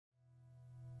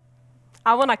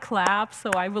I want to clap,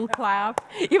 so I will clap,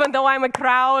 even though I'm a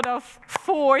crowd of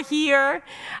 4 here.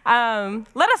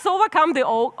 Let us overcome the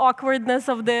awkwardness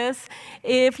of this.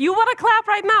 If you want to clap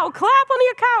right now, clap on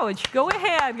your couch. Go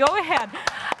ahead, go ahead.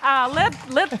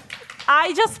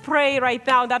 I just pray right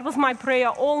now, that was my prayer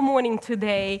all morning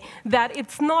today, that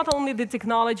it's not only the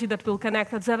technology that will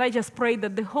connect us, that I just pray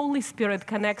that the Holy Spirit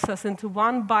connects us into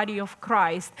one body of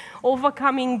Christ,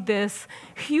 overcoming this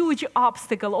huge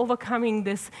obstacle, overcoming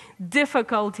this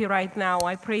difficulty right now.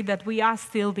 I pray that we are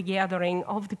still the gathering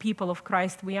of the people of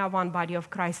Christ. We are one body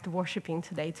of Christ worshiping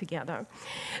today together.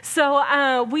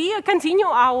 So we continue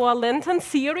our Lenten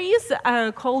series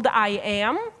called I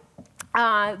Am.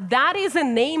 That is a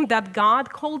name that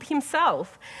God called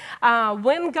himself.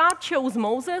 When God chose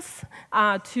Moses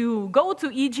to go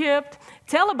to Egypt,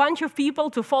 tell a bunch of people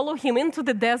to follow him into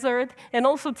the desert, and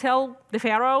also tell the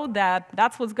Pharaoh that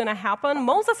that's what's going to happen,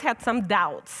 Moses had some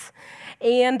doubts.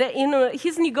 And in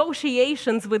his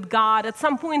negotiations with God, at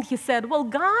some point he said, well,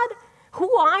 God,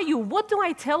 who are you? What do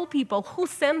I tell people? Who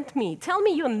sent me? Tell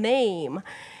me your name.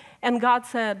 And God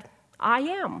said, I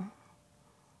am.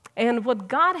 And what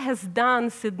God has done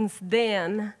since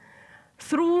then,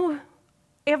 through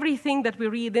everything that we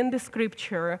read in the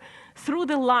Scripture, through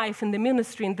the life and the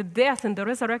ministry and the death and the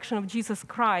resurrection of Jesus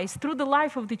Christ, through the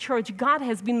life of the church, God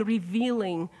has been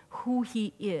revealing who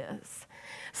he is.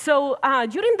 So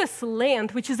during this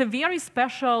Lent, which is a very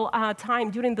special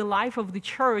time during the life of the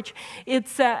church,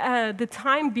 it's the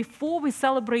time before we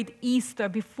celebrate Easter,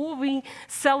 before we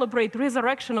celebrate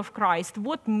resurrection of Christ,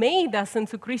 what made us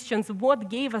into Christians, what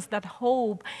gave us that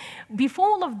hope. Before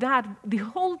all of that, the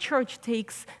whole church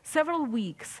takes several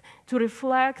weeks to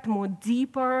reflect more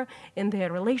deeper in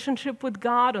their relationship with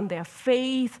God, on their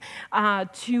faith,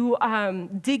 to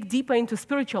dig deeper into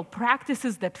spiritual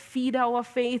practices that feed our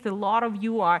faith. A lot of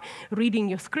you are reading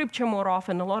your scripture more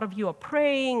often. A lot of you are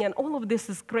praying, and all of this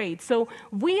is great. So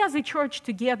we as a church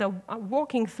together are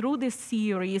walking through this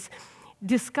series,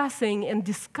 discussing and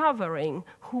discovering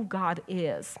who God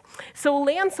is. So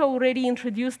Lance already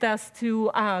introduced us to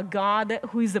God,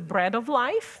 who is the bread of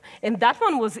life, and that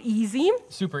one was easy.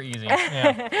 Super easy,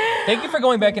 yeah. Thank you for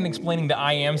going back and explaining the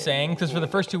I am saying, because for the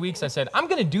first 2 weeks I said, I'm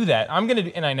going to do that,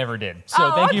 and I never did.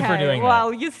 So thank you for doing that.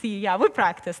 Well, you see, yeah, we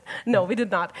practiced. No, we did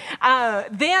not.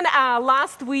 Then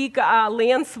last week,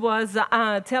 Lance was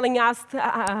telling us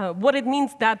what it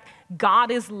means that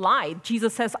God is light.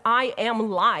 Jesus says, I am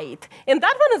light. And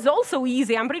that one is also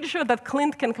easy. I'm pretty sure that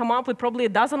Clint can come up with probably a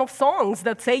dozen of songs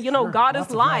that say, you know, sure, God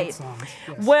is light.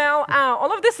 Yes. Well,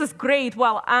 all of this is great.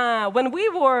 Well, when we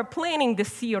were planning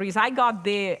this series, I got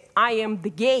the I am the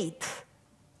gate.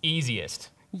 Easiest.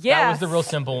 Yes. That was the real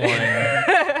simple one.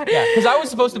 Yeah, because I was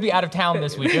supposed to be out of town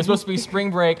this week. It was supposed to be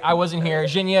spring break. I wasn't here.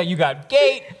 Zhinya, you got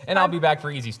gate, and I'll be back for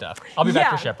easy stuff. I'll be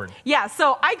back for Shepherd. Yeah,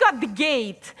 so I got the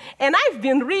gate, and I've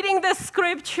been reading the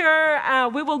scripture.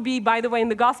 We will be, by the way, in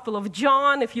the Gospel of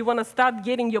John. If you want to start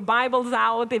getting your Bibles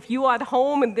out, if you are at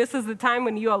home and this is the time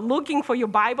when you are looking for your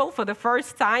Bible for the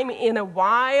first time in a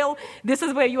while, this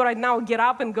is where you right now get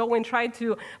up and go and try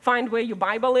to find where your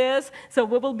Bible is. So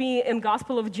we will be in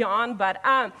Gospel of John, but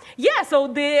yeah, so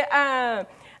the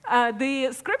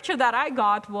scripture that I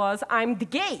got was, I'm the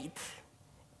gate.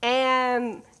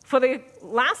 And for the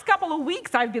last couple of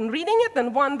weeks, I've been reading it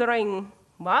and wondering,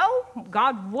 well,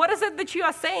 God, what is it that you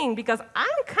are saying? Because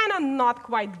I'm kind of not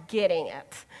quite getting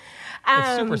it.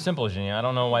 It's super simple, Zhinya. I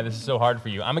don't know why this is so hard for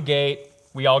you. I'm a gate.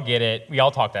 We all get it. We all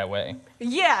talk that way.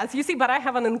 Yes, you see, but I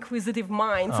have an inquisitive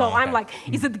mind. So I'm like,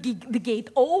 is it the gate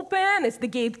open? Is the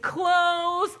gate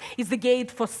closed? Is the gate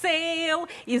for sale?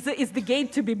 Is the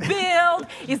gate to be built?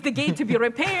 Is the gate to be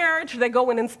repaired? Should I go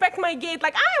and inspect my gate?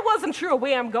 Like, I wasn't sure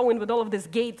where I'm going with all of this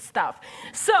gate stuff.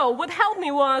 So what helped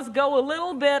me was go a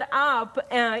little bit up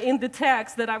in the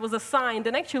text that I was assigned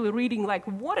and actually reading, like,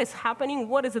 what is happening?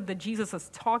 What is it that Jesus is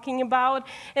talking about?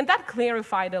 And that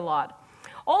clarified a lot.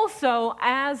 Also,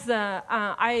 as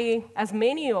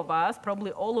many of us,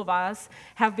 probably all of us,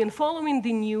 have been following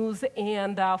the news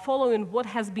and following what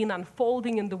has been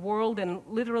unfolding in the world, and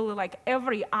literally like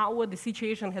every hour the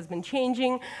situation has been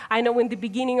changing. I know in the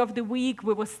beginning of the week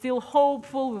we were still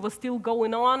hopeful, we were still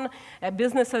going on,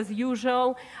 business as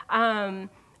usual.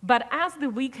 But as the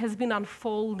week has been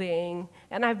unfolding,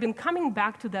 and I've been coming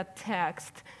back to that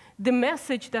text, the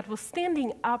message that was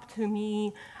standing up to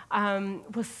me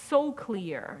was so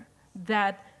clear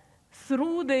that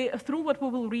through what we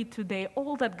will read today,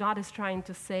 all that God is trying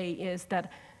to say is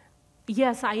that,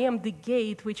 yes, I am the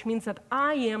gate, which means that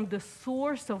I am the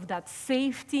source of that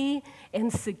safety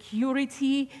and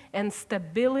security and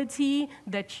stability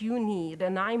that you need,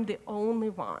 and I'm the only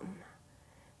one.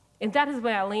 And that is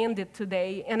where I landed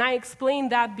today. And I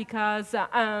explained that because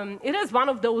it is one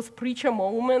of those preacher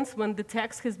moments when the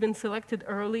text has been selected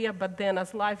earlier, but then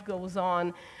as life goes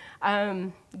on,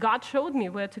 God showed me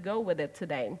where to go with it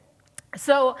today.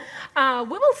 So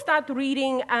we will start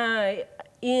reading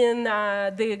in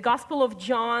the Gospel of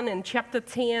John in chapter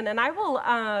 10, and I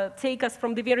will take us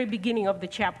from the very beginning of the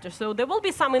chapter. So there will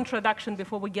be some introduction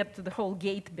before we get to the whole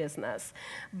gate business.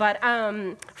 But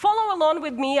follow along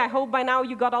with me. I hope by now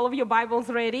you got all of your Bibles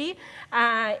ready.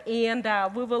 And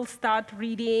we will start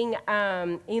reading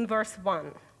in verse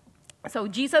 1. So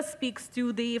Jesus speaks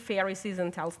to the Pharisees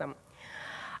and tells them,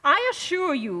 I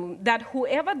assure you that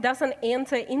whoever doesn't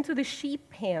enter into the sheep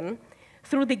pen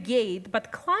through the gate,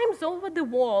 but climbs over the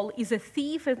wall is a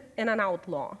thief and an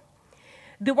outlaw.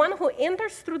 The one who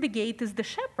enters through the gate is the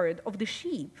shepherd of the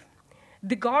sheep.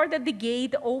 The guard at the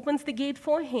gate opens the gate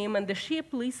for him, and the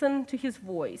sheep listen to his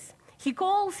voice. He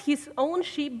calls his own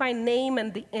sheep by name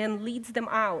and leads them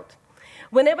out.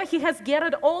 Whenever he has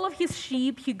gathered all of his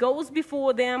sheep, he goes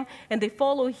before them, and they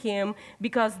follow him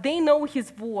because they know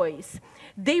his voice.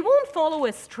 They won't follow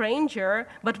a stranger,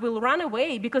 but will run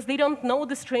away because they don't know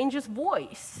the stranger's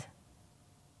voice.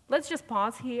 Let's just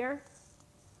pause here.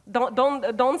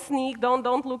 Don't sneak.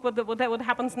 Don't look what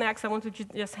happens next. I want you to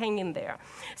just hang in there.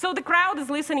 So the crowd is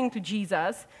listening to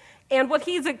Jesus, and what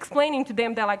he's explaining to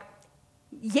them, they're like,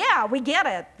 yeah, we get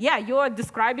it. Yeah, you're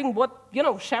describing what,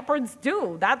 shepherds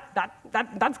do.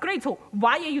 That's great. So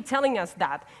why are you telling us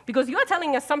that? Because you're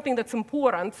telling us something that's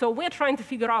important, so we're trying to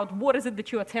figure out what is it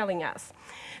that you are telling us.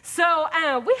 So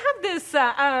we have this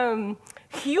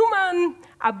human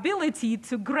ability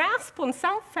to grasp on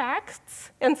some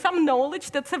facts and some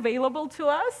knowledge that's available to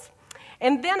us.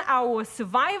 And then our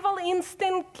survival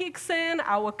instinct kicks in,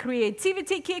 our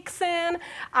creativity kicks in,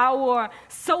 our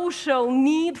social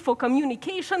need for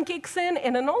communication kicks in,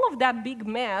 and in all of that big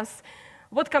mess,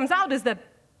 what comes out is that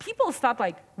people start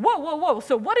like, whoa,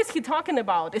 so what is he talking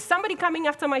about? Is somebody coming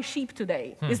after my sheep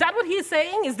today? Is that what he's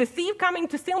saying? Is the thief coming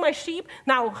to steal my sheep?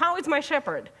 Now, how is my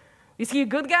shepherd? Is he a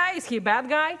good guy? Is he a bad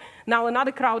guy? Now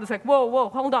another crowd is like, whoa,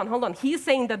 hold on. He's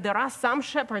saying that there are some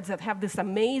shepherds that have this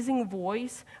amazing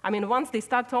voice. I mean, once they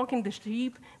start talking, the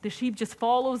sheep just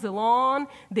follows along.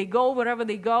 They go wherever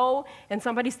they go. And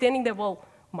somebody's standing there, well,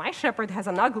 my shepherd has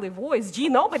an ugly voice. Gee,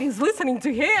 nobody's listening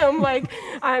to him.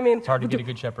 It's hard to get a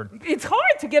good shepherd. It's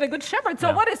hard to get a good shepherd.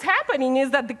 So what is happening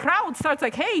is that the crowd starts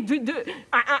like, hey,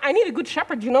 I need a good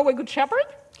shepherd. Do you know a good shepherd?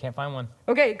 Can't find one.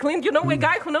 Okay, Clint, you know a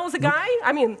guy who knows a guy?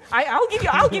 I mean,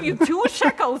 I'll give you 2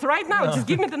 shekels right now. Just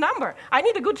give me the number. I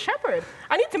need a good shepherd.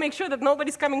 I need to make sure that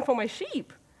nobody's coming for my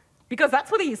sheep. Because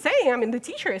that's what he's saying. I mean, the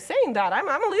teacher is saying that. I'm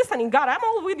listening. God, I'm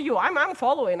all with you. I'm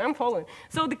following.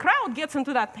 So the crowd gets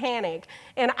into that panic.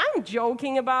 And I'm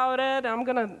joking about it. I'm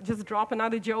going to just drop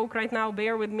another joke right now.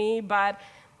 Bear with me. But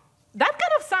that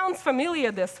kind of sounds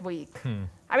familiar this week.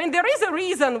 I mean, there is a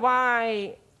reason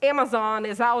why Amazon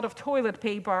is out of toilet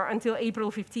paper until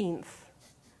April 15th.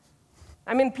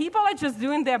 I mean, people are just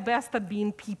doing their best at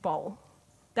being people.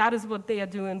 That is what they are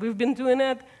doing. We've been doing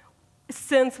it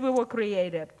since we were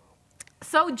created.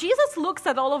 So Jesus looks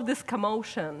at all of this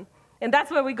commotion, and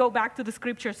that's where we go back to the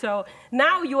scripture. So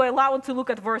now you are allowed to look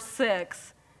at verse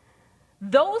 6.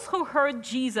 Those who heard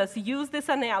Jesus use this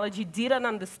analogy didn't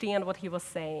understand what he was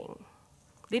saying.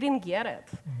 They didn't get it.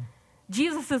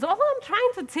 Jesus says, all I'm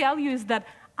trying to tell you is that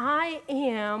I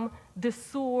am the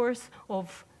source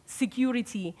of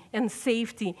security and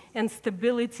safety and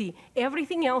stability.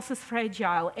 Everything else is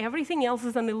fragile. Everything else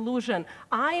is an illusion.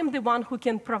 I am the one who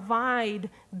can provide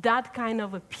that kind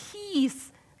of a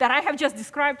peace that I have just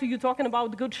described to you talking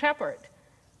about the Good Shepherd.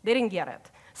 They didn't get it.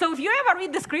 So if you ever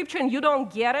read the scripture and you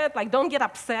don't get it, don't get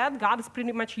upset. God is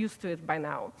pretty much used to it by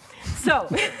now. So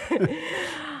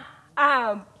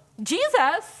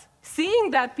Jesus,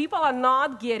 seeing that people are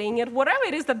not getting it, whatever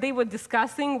it is that they were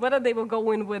discussing, whether they were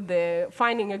going with the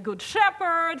finding a good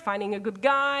shepherd, finding a good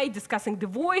guy, discussing the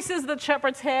voices that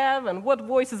shepherds have, and what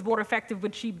voice is more effective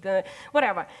with sheep,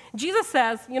 whatever. Jesus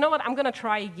says, you know what, I'm going to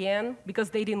try again because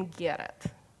they didn't get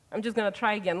it. I'm just going to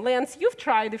try again. Lance, you've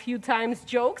tried a few times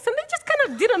jokes, and they just kind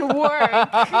of didn't work.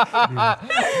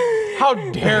 How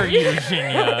dare you,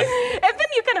 Xenia? And then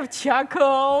you kind of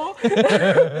chuckle,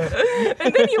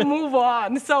 and then you move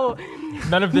on. So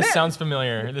none of this sounds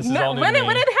familiar. This is all new to me.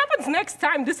 When it happens next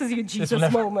time, this is your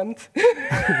Jesus moment.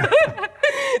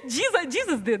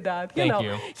 Jesus did that. Thank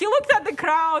you. He looked at the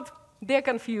crowd. They're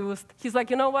confused. He's like,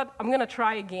 you know what? I'm going to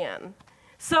try again.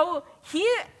 So he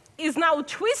is now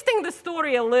twisting the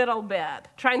story a little bit,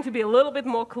 trying to be a little bit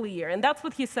more clear. And that's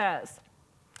what he says.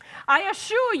 I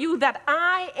assure you that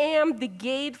I am the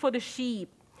gate for the sheep.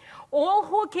 All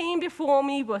who came before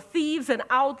me were thieves and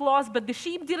outlaws, but the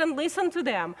sheep didn't listen to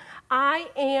them. I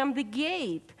am the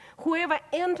gate. Whoever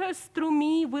enters through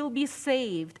me will be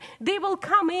saved. They will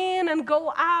come in and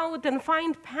go out and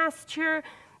find pasture.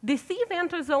 The thief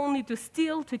enters only to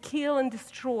steal, to kill, and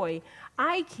destroy.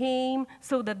 I came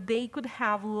so that they could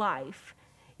have life.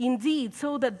 Indeed,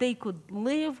 so that they could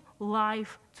live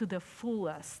life to the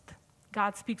fullest.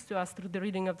 God speaks to us through the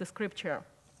reading of the scripture.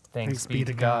 Thanks be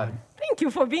to God. Thank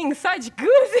you for being such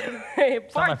good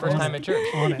It's not my first time at church.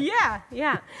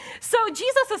 Yeah. So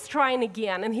Jesus is trying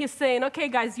again, and he's saying, okay,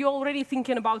 guys, you're already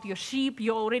thinking about your sheep.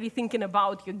 You're already thinking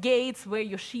about your gates, where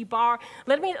your sheep are.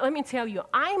 Let me tell you,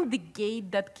 I'm the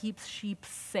gate that keeps sheep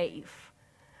safe.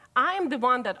 I am the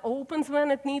one that opens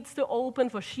when it needs to open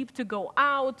for sheep to go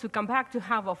out, to come back, to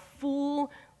have a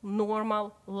full,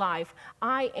 normal life.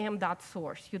 I am that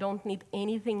source. You don't need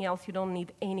anything else. You don't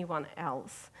need anyone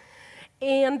else.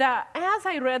 And as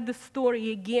I read the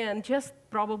story again, just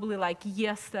probably like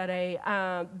yesterday,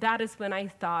 that is when I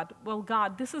thought, well,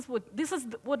 God, this is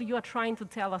what you are trying to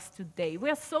tell us today. We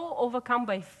are so overcome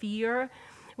by fear.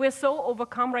 We're so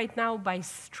overcome right now by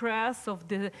stress of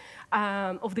the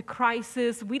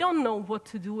crisis. We don't know what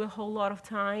to do a whole lot of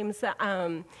times.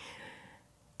 And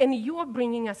you are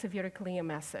bringing us a very clear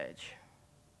message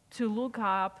to look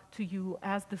up to you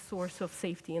as the source of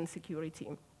safety and security.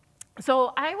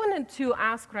 So I wanted to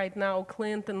ask right now,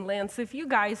 Clint and Lance, if you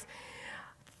guys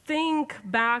think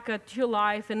back at your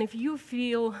life and if you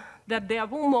feel that there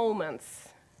were moments,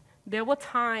 there were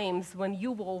times when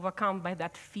you were overcome by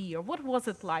that fear. What was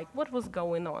it like? What was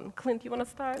going on? Clint, you want to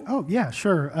start? Oh, yeah,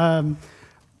 sure.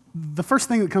 The first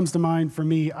thing that comes to mind for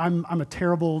me, I'm a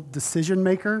terrible decision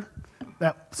maker.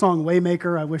 That song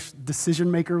Waymaker, I wish Decision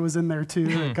Maker was in there too.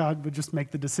 That God would just make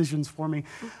the decisions for me.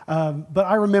 But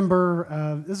I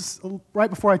remember, this is right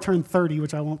before I turned 30,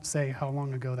 which I won't say how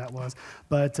long ago that was,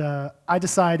 but I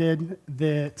decided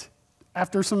that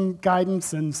after some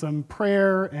guidance and some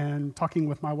prayer and talking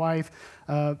with my wife,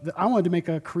 that I wanted to make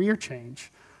a career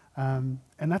change.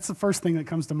 And that's the first thing that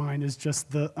comes to mind is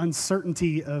just the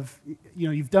uncertainty of,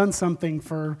 you've done something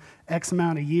for X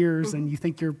amount of years and you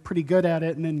think you're pretty good at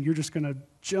it, and then you're just going to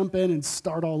jump in and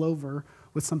start all over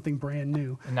with something brand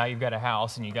new. And now you've got a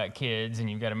house and you've got kids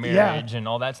and you've got a marriage and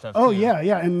all that stuff. Oh, too.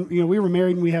 yeah. And, we were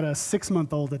married and we had a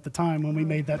 6-month-old at the time when we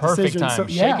made that Perfect decision. time. So,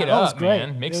 Shake it up, was great.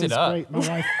 man. Mix it up. Great.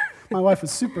 My wife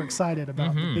was super excited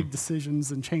about the big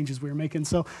decisions and changes we were making.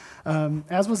 So,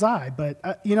 as was I. But,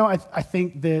 I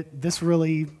think that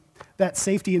that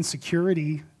safety and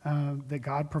security that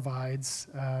God provides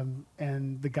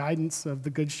and the guidance of the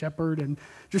Good Shepherd, and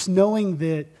just knowing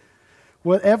that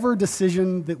whatever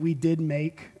decision that we did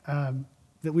make,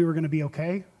 that we were going to be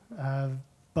okay.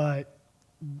 But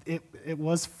it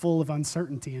was full of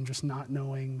uncertainty and just not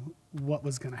knowing what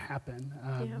was going to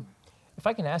happen. If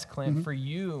I can ask, Clint, for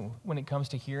you, when it comes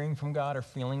to hearing from God or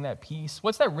feeling that peace,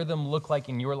 what's that rhythm look like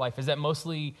in your life? Is that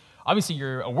mostly, obviously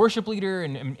you're a worship leader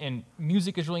and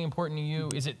music is really important to you.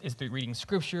 Is it through reading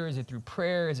scripture? Is it through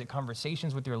prayer? Is it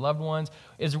conversations with your loved ones?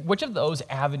 Which of those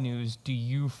avenues do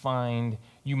you find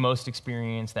you most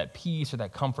experience that peace or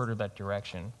that comfort or that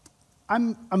direction?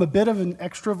 I'm a bit of an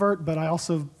extrovert, but I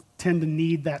also tend to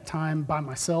need that time by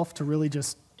myself to really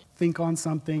just think on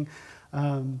something.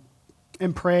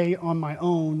 And pray on my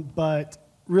own, but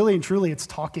really and truly it's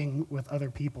talking with other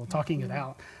people, talking it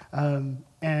out.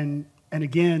 And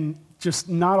again, just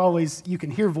not always, you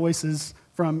can hear voices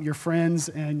from your friends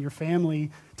and your family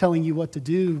telling you what to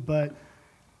do, but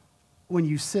when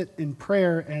you sit in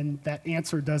prayer and that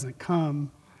answer doesn't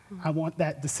come, I want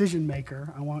that decision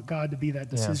maker. I want God to be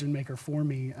that decision maker for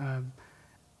me.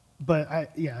 But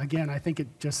again, I think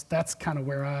that's kind of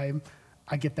where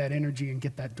I get that energy and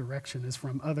get that direction is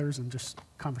from others and just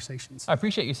conversations. I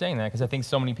appreciate you saying that because I think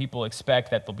so many people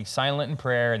expect that they'll be silent in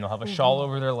prayer and they'll have a shawl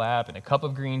over their lap and a cup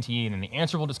of green tea and then the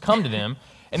answer will just come to them.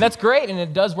 And that's great and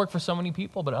it does work for so many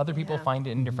people, but other people find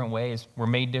it in different ways. We're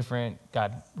made different.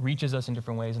 God reaches us in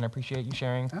different ways, and I appreciate you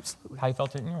sharing how you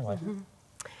felt it in your life.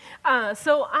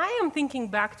 So I am thinking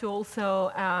back to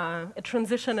also a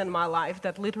transition in my life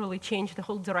that literally changed the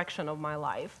whole direction of my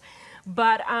life.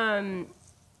 But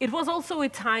it was also a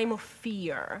time of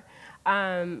fear.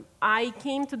 I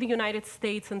came to the United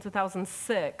States in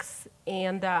 2006,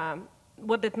 and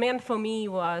what that meant for me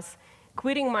was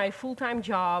quitting my full-time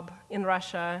job in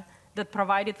Russia that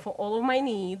provided for all of my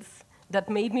needs,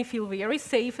 that made me feel very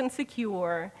safe and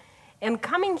secure, and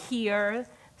coming here,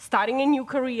 starting a new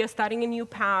career, starting a new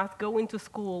path, going to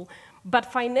school, but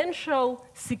financial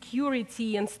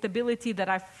security and stability that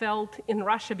I felt in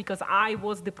Russia because I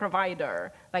was the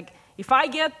provider. Like, if I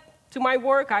get to my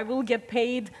work, I will get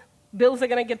paid bills are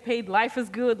going to get paid, life is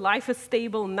good, life is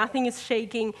stable, nothing is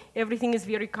shaking, everything is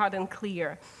very cut and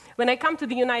clear. When I come to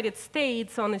the United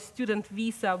States on a student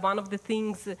visa, one of the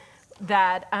things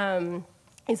that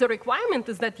is a requirement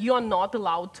is that you are not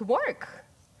allowed to work.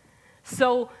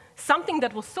 So something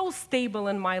that was so stable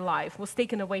in my life was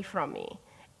taken away from me.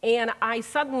 And I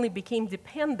suddenly became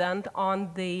dependent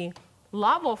on the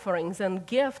love offerings and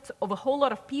gifts of a whole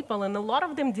lot of people, and a lot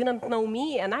of them didn't know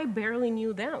me, and I barely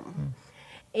knew them.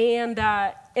 And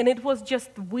it was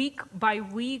just week by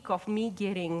week of me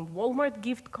getting Walmart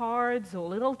gift cards or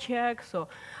little checks,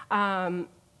 and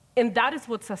that is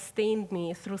what sustained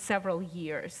me through several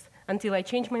years until I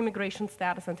changed my immigration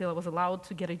status, until I was allowed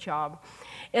to get a job.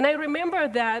 And I remember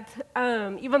that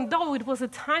even though it was a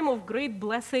time of great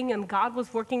blessing and God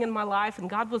was working in my life and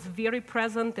God was very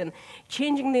present and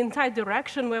changing the entire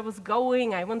direction where I was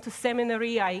going, I went to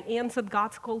seminary, I answered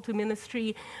God's call to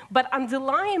ministry, but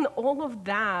underlying all of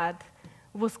that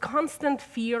was constant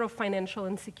fear of financial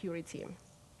insecurity.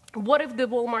 What if the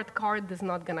Walmart card is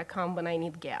not going to come when I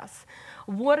need gas?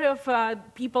 What if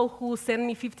people who send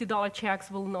me $50 checks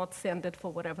will not send it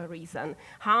for whatever reason?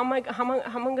 How am I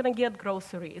going to get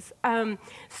groceries?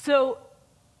 So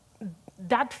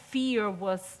that fear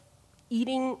was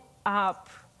eating up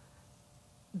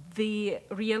the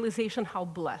realization how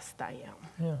blessed I am.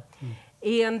 Yeah.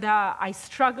 And I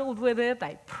struggled with it.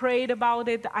 I prayed about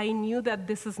it. I knew that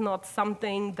this is not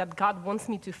something that God wants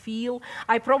me to feel.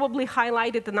 I probably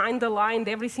highlighted and underlined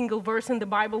every single verse in the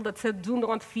Bible that said, do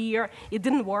not fear. It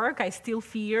didn't work. I still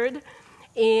feared.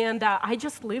 And I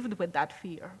just lived with that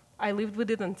fear. I lived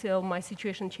with it until my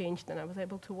situation changed and I was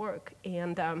able to work.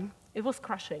 And it was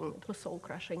crushing. It was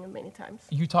soul-crushing in many times.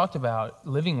 You talked about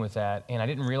living with that, and I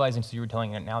didn't realize until you were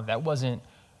telling it now that wasn't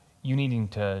you needing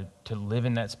to live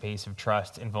in that space of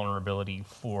trust and vulnerability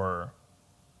for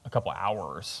a couple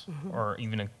hours or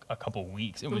even a couple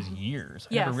weeks. It was years.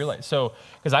 I never realized. So,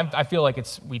 because I feel like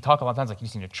we talk a lot of times like you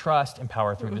just need to trust and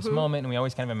power through this moment, and we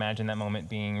always kind of imagine that moment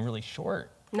being really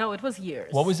short. No, it was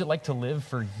years. What was it like to live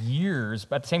for years,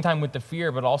 but at the same time with the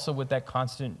fear, but also with that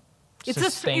constant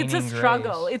sustaining It's a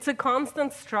struggle. grace? It's a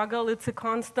constant struggle. It's a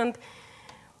constant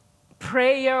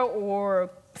prayer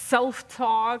or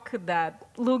self-talk that,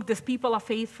 look, these people are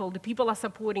faithful, the people are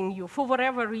supporting you. For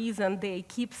whatever reason, they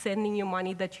keep sending you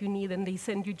money that you need, and they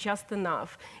send you just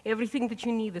enough. Everything that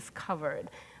you need is covered.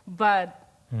 But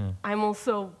I'm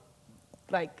also,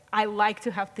 I like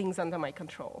to have things under my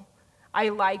control. I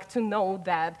like to know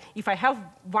that if I have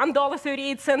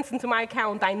 $1.38 into my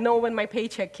account, I know when my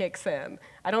paycheck kicks in.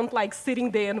 I don't like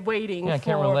sitting there and waiting. Yeah, I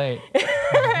can't relate.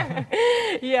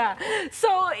 Yeah.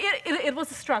 So it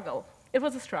was a struggle. It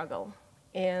was a struggle,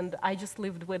 and I just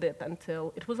lived with it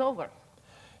until it was over.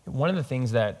 One of the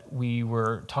things that we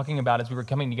were talking about as we were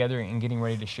coming together and getting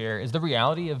ready to share is the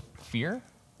reality of fear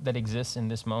that exists in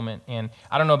this moment. And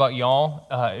I don't know about y'all,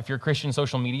 if your Christian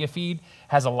social media feed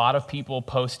has a lot of people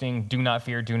posting, do not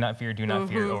fear, do not fear, do not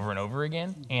fear over and over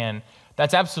again. And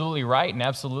that's absolutely right and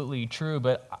absolutely true.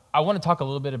 But I want to talk a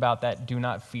little bit about that do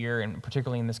not fear, and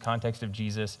particularly in this context of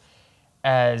Jesus,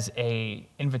 as an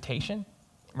invitation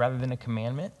rather than a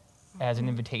commandment, as an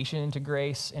invitation into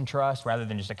grace and trust rather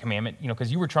than just a commandment. You know,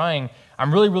 because you were trying,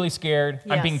 I'm really, really scared.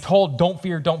 Yes. I'm being told, don't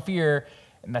fear,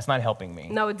 and that's not helping me.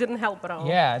 No, it didn't help at all.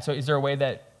 Yeah, so is there a way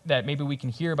that maybe we can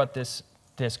hear about this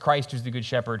Christ who's the good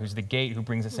shepherd, who's the gate, who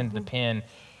brings us into the pen,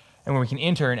 and where we can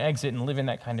enter and exit and live in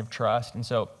that kind of trust? And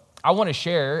so I want to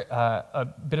share a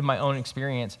bit of my own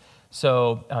experience.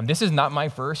 So this is not my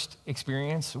first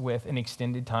experience with an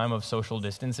extended time of social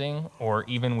distancing or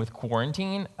even with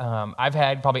quarantine. I've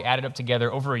had probably added up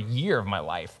together over a year of my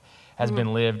life has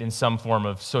been lived in some form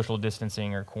of social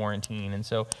distancing or quarantine. And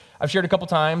so I've shared a couple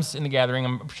times in the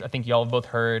gathering. I think y'all have both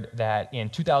heard that in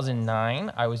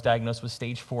 2009, I was diagnosed with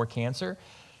stage 4 cancer.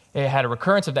 It had a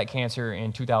recurrence of that cancer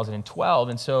in 2012.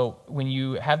 And so when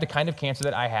you have the kind of cancer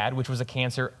that I had, which was a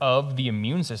cancer of the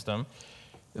immune system,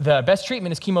 the best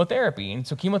treatment is chemotherapy. And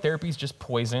so chemotherapy is just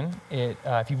poison.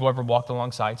 If you've ever walked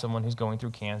alongside someone who's going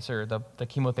through cancer, the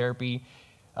chemotherapy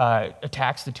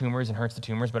attacks the tumors and hurts the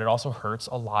tumors, but it also hurts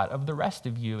a lot of the rest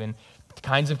of you. And the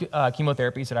kinds of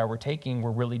chemotherapies that I were taking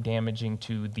were really damaging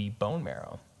to the bone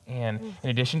marrow. And in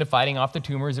addition to fighting off the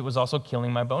tumors, it was also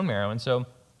killing my bone marrow. And so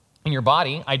in your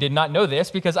body, I did not know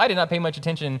this because I did not pay much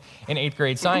attention in 8th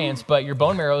grade science, but your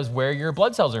bone marrow is where your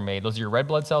blood cells are made. Those are your red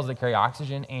blood cells that carry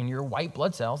oxygen and your white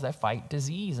blood cells that fight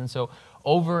disease. And so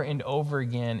over and over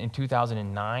again in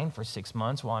 2009 for 6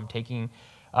 months while I'm taking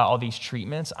all these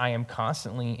treatments, I am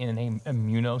constantly in an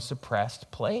immunosuppressed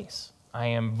place. I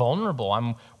am vulnerable.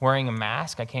 I'm wearing a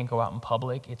mask. I can't go out in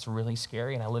public. It's really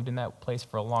scary, and I lived in that place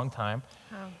for a long time.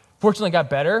 Fortunately, it got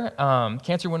better.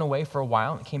 Cancer went away for a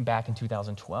while, and it came back in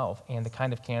 2012. And the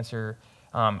kind of cancer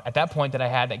at that point that I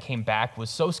had that came back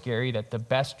was so scary that the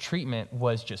best treatment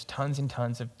was just tons and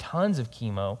tons of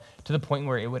chemo, to the point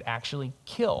where it would actually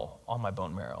kill all my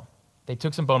bone marrow. They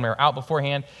took some bone marrow out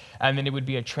beforehand, and then it would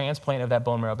be a transplant of that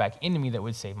bone marrow back into me that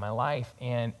would save my life.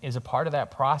 And as a part of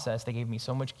that process, they gave me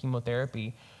so much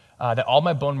chemotherapy that all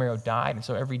my bone marrow died. And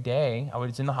so every day, I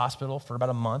was in the hospital for about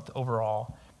a month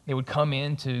overall. They would come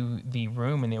into the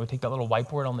room, and they would take that little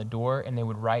whiteboard on the door, and they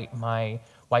would write my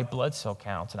white blood cell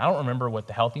counts. And I don't remember what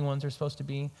the healthy ones are supposed to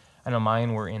be. I know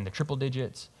mine were in the triple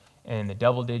digits and the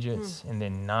double digits, and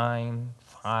then 9,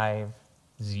 5,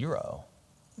 0.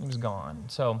 It was gone.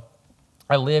 So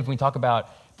I lived, when we talk about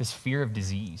this fear of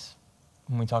disease,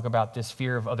 when we talk about this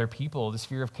fear of other people, this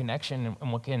fear of connection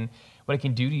and what it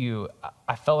can do to you,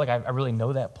 I felt like I really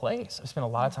know that place. I spent a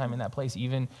lot of time in that place.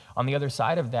 Even on the other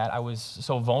side of that, I was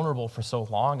so vulnerable for so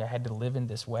long. I had to live in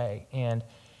this way. And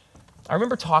I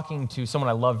remember talking to someone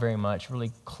I love very much, a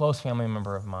really close family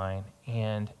member of mine,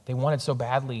 and they wanted so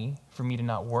badly for me to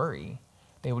not worry.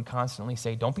 They would constantly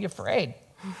say, "Don't be afraid.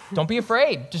 Don't be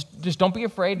afraid. Just don't be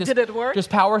afraid. Did it work? Just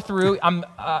power through."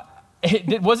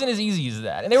 It wasn't as easy as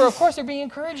that. And they're being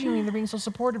encouraging. They're being so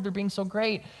supportive. They're being so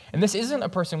great. And this isn't a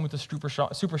person with a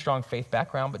super strong faith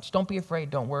background, but just don't be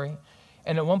afraid. Don't worry.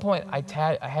 And at one point, I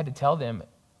had to tell them,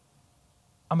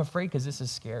 I'm afraid because this is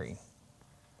scary.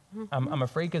 I'm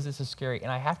afraid because this is scary,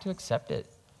 and I have to accept it.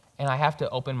 And I have to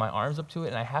open my arms up to it,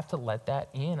 and I have to let that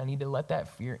in. I need to let that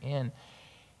fear in.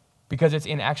 Because it's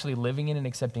in actually living in and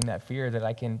accepting that fear that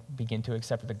I can begin to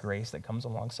accept the grace that comes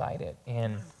alongside it.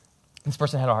 And this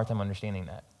person had a hard time understanding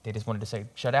that. They just wanted to say,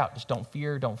 shut out, just don't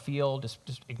fear, don't feel, just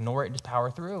ignore it, just power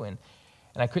through. And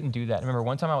I couldn't do that. I remember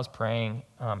one time I was praying,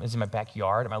 it was in my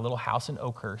backyard, at my little house in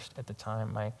Oakhurst at the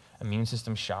time. My immune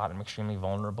system's shot. I'm extremely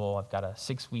vulnerable. I've got a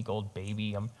 6-week-old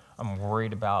baby. I'm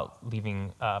worried about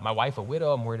leaving my wife a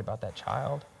widow. I'm worried about that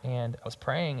child. And I was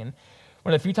praying, and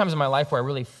one of the few times in my life where I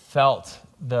really felt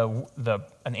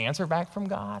an answer back from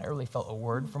God, I really felt a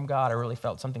word from God, I really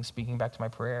felt something speaking back to my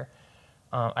prayer,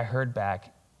 I heard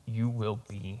back, "You will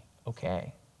be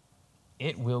okay.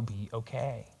 It will be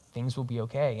okay. Things will be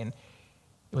okay." And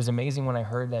it was amazing when I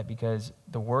heard that, because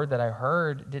the word that I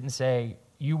heard didn't say,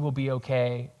 "You will be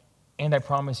okay, and I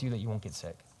promise you that you won't get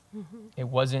sick." It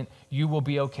wasn't, "You will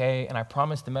be okay, and I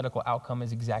promise the medical outcome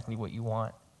is exactly what you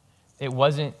want." It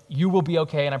wasn't, "You will be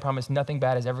okay, and I promise nothing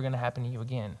bad is ever going to happen to you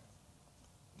again."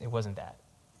 It wasn't that.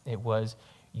 It was,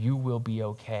 "You will be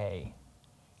okay.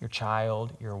 Your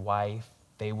child, your wife,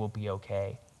 they will be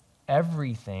okay.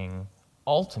 Everything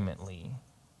ultimately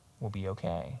will be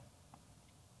okay."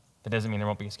 That doesn't mean there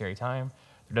won't be a scary time.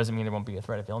 It doesn't mean there won't be a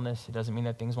threat of illness. It doesn't mean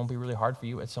that things won't be really hard for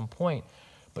you at some point.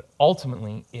 But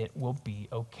ultimately, it will be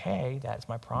okay. That's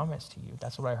my promise to you.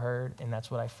 That's what I heard, and that's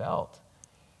what I felt.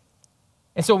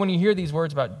 And so when you hear these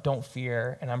words about don't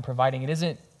fear, and I'm providing, it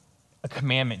isn't a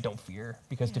commandment, don't fear,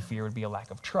 because to fear would be a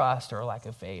lack of trust or a lack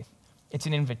of faith. It's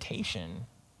an invitation.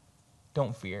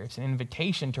 Don't fear. It's an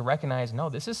invitation to recognize, no,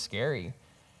 this is scary.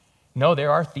 No,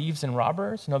 there are thieves and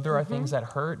robbers. No, there are things that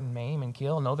hurt and maim and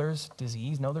kill. No, there's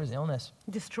disease. No, there's illness.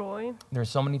 Destroy. There's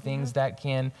so many things that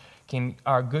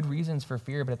are good reasons for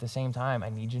fear, but at the same time, I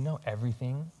need you to know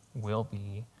everything will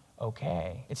be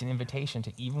okay. It's an invitation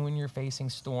to, even when you're facing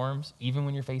storms, even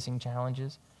when you're facing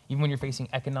challenges, even when you're facing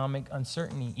economic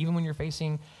uncertainty, even when you're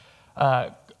facing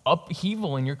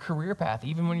upheaval in your career path,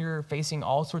 even when you're facing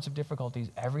all sorts of difficulties,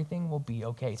 everything will be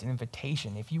okay. It's an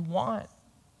invitation. If you want,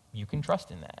 you can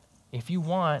trust in that. If you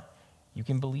want, you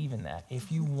can believe in that.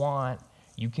 If you want,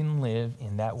 you can live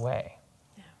in that way.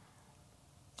 Yeah.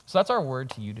 So that's our word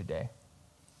to you today.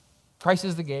 Christ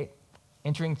is the gate.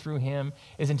 Entering through him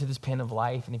is into this pen of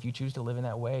life. And if you choose to live in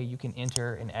that way, you can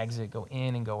enter and exit, go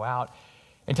in and go out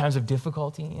in times of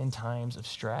difficulty, in times of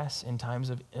stress, in times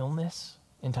of illness,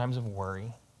 in times of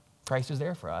worry. Christ is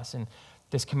there for us. And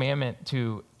this commandment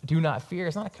to do not fear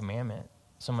is not a commandment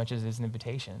so much as it is an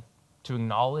invitation to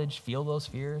acknowledge, feel those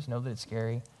fears, know that it's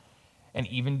scary, and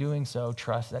even doing so,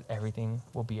 trust that everything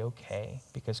will be okay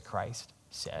because Christ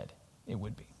said it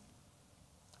would be.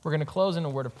 We're going to close in a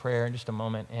word of prayer in just a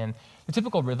moment, and the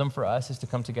typical rhythm for us is to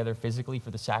come together physically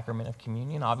for the sacrament of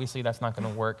communion. Obviously, that's not going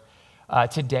to work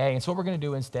today, and so what we're going to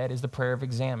do instead is the prayer of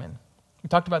examen. We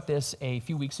talked about this a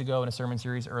few weeks ago in a sermon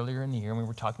series earlier in the year when we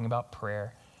were talking about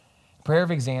prayer. Prayer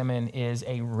of examen is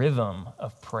a rhythm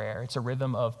of prayer. It's a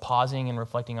rhythm of pausing and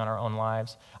reflecting on our own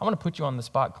lives. I want to put you on the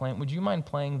spot, Clint. Would you mind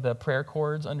playing the prayer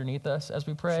chords underneath us as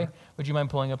we pray? Sure. Would you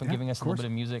mind pulling up and giving us a little bit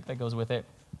of music that goes with it,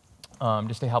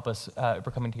 just to help us,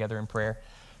 we're coming together in prayer.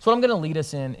 So what I'm going to lead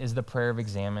us in is the prayer of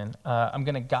examine. I'm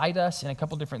going to guide us in a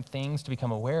couple different things to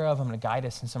become aware of. I'm going to guide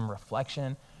us in some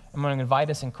reflection. I'm going to invite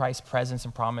us in Christ's presence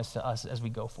and promise to us as we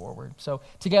go forward. So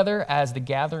together as the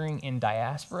gathering in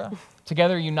diaspora,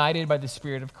 together united by the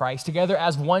Spirit of Christ, together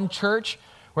as one church,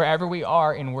 wherever we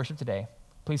are in worship today,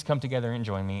 please come together and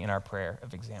join me in our prayer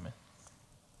of examine.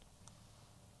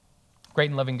 Great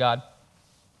and loving God,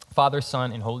 Father,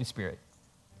 Son, and Holy Spirit,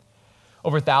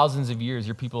 over thousands of years,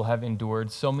 your people have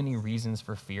endured so many reasons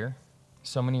for fear,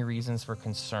 so many reasons for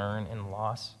concern and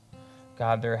loss.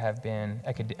 God, there have been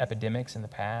epidemics in the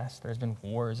past. There's been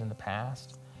wars in the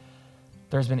past.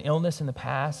 There's been illness in the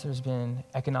past. There's been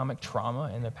economic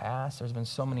trauma in the past. There's been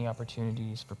so many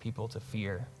opportunities for people to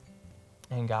fear.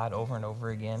 And God, over and over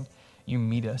again, you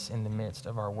meet us in the midst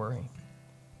of our worry.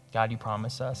 God, you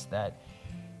promise us that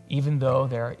even though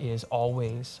there is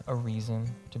always a reason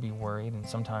to be worried, and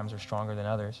sometimes we're stronger than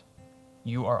others,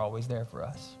 you are always there for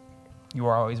us. You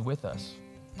are always with us.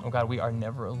 Oh God, we are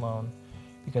never alone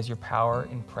because your power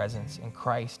and presence in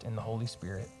Christ and the Holy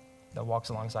Spirit that walks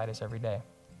alongside us every day.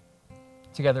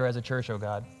 Together as a church, oh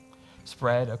God,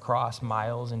 spread across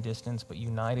miles and distance, but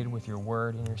united with your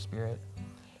word and your Spirit,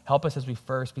 help us as we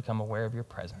first become aware of your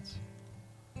presence.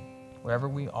 Wherever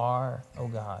we are, oh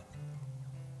God,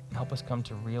 help us come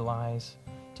to realize,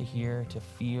 to hear, to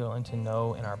feel, and to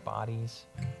know in our bodies,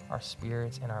 our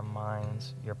spirits, and our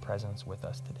minds your presence with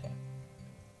us today.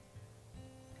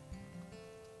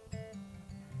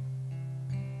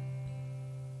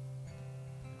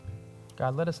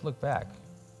 God, let us look back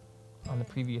on the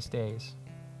previous days.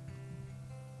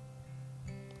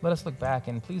 Let us look back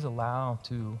and please allow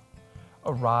to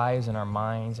arise in our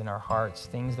minds and our hearts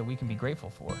things that we can be grateful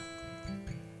for.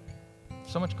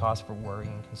 So much cause for worry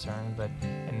and concern, but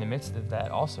in the midst of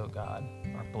that also, God,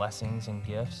 are blessings and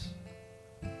gifts,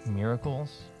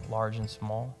 miracles, large and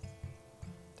small.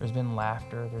 There's been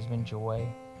laughter, there's been joy,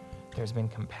 there's been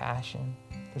compassion,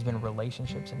 there's been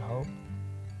relationships and hope.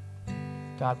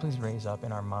 God, please raise up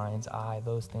in our mind's eye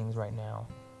those things right now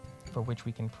for which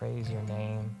we can praise your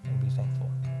name and be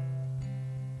thankful.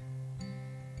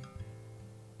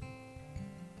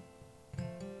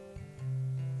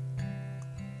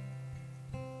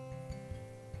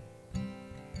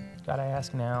 God, I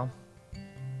ask now,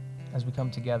 as we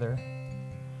come together,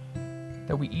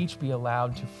 that we each be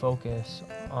allowed to focus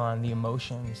on the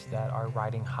emotions that are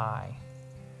riding high.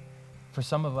 For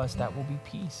some of us, that will be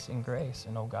peace and grace,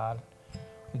 and oh God,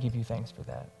 we give you thanks for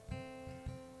that.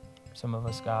 Some of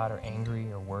us, God, are angry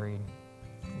or worried,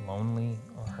 lonely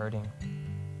or hurting.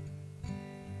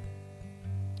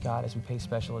 God, as we pay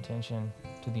special attention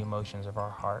to the emotions of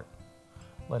our heart,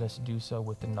 let us do so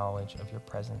with the knowledge of your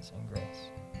presence and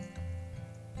grace.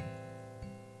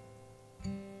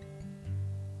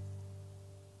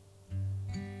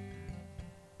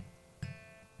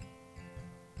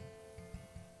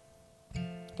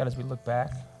 God, as we look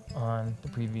back on the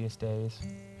previous days,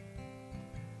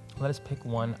 let us pick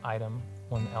one item,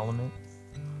 one element,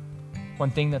 one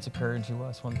thing that's occurred to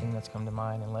us, one thing that's come to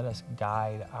mind, and let us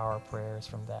guide our prayers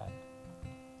from that.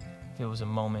 If it was a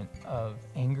moment of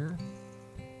anger,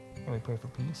 may we pray for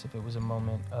peace. If it was a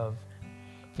moment of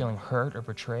feeling hurt or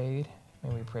betrayed,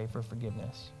 may we pray for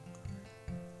forgiveness.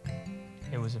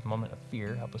 If it was a moment of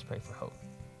fear, help us pray for hope.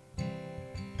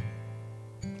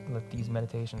 Let these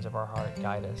meditations of our heart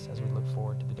guide us as we look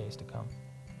forward to the days to come.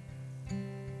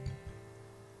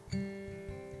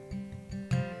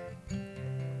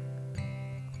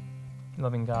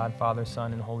 Loving God, Father,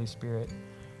 Son, and Holy Spirit,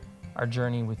 our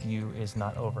journey with you is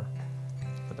not over.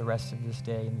 For the rest of this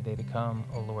day and the day to come,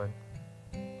 O Lord,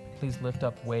 please lift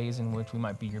up ways in which we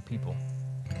might be your people.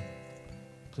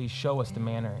 Please show us the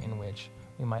manner in which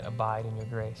we might abide in your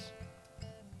grace.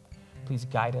 Please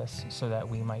guide us so that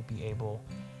we might be able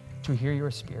to hear your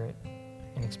Spirit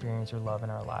and experience your love in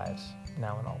our lives,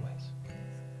 now and always.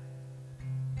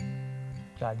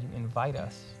 God, you invite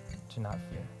us to not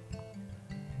fear.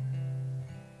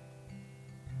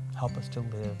 Help us to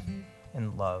live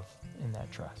and love in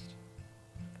that trust.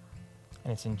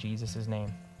 And it's in Jesus'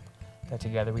 name that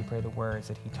together we pray the words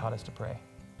that he taught us to pray,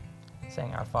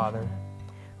 saying, Our Father,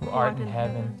 who art in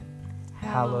heaven,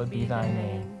 hallowed be thy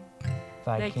name.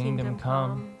 Thy kingdom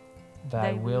come,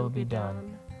 thy will be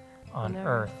done, on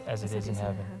earth as it is in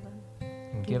heaven.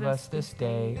 And give us this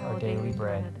day our daily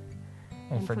bread,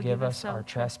 and forgive us our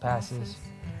trespasses,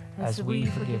 as we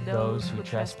forgive those who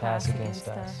trespass against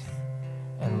us.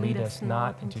 And lead us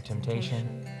not into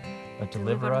temptation, but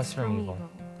deliver us from evil.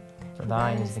 For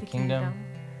thine is the kingdom,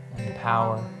 and the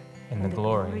power, and the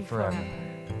glory forever.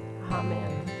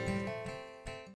 Amen.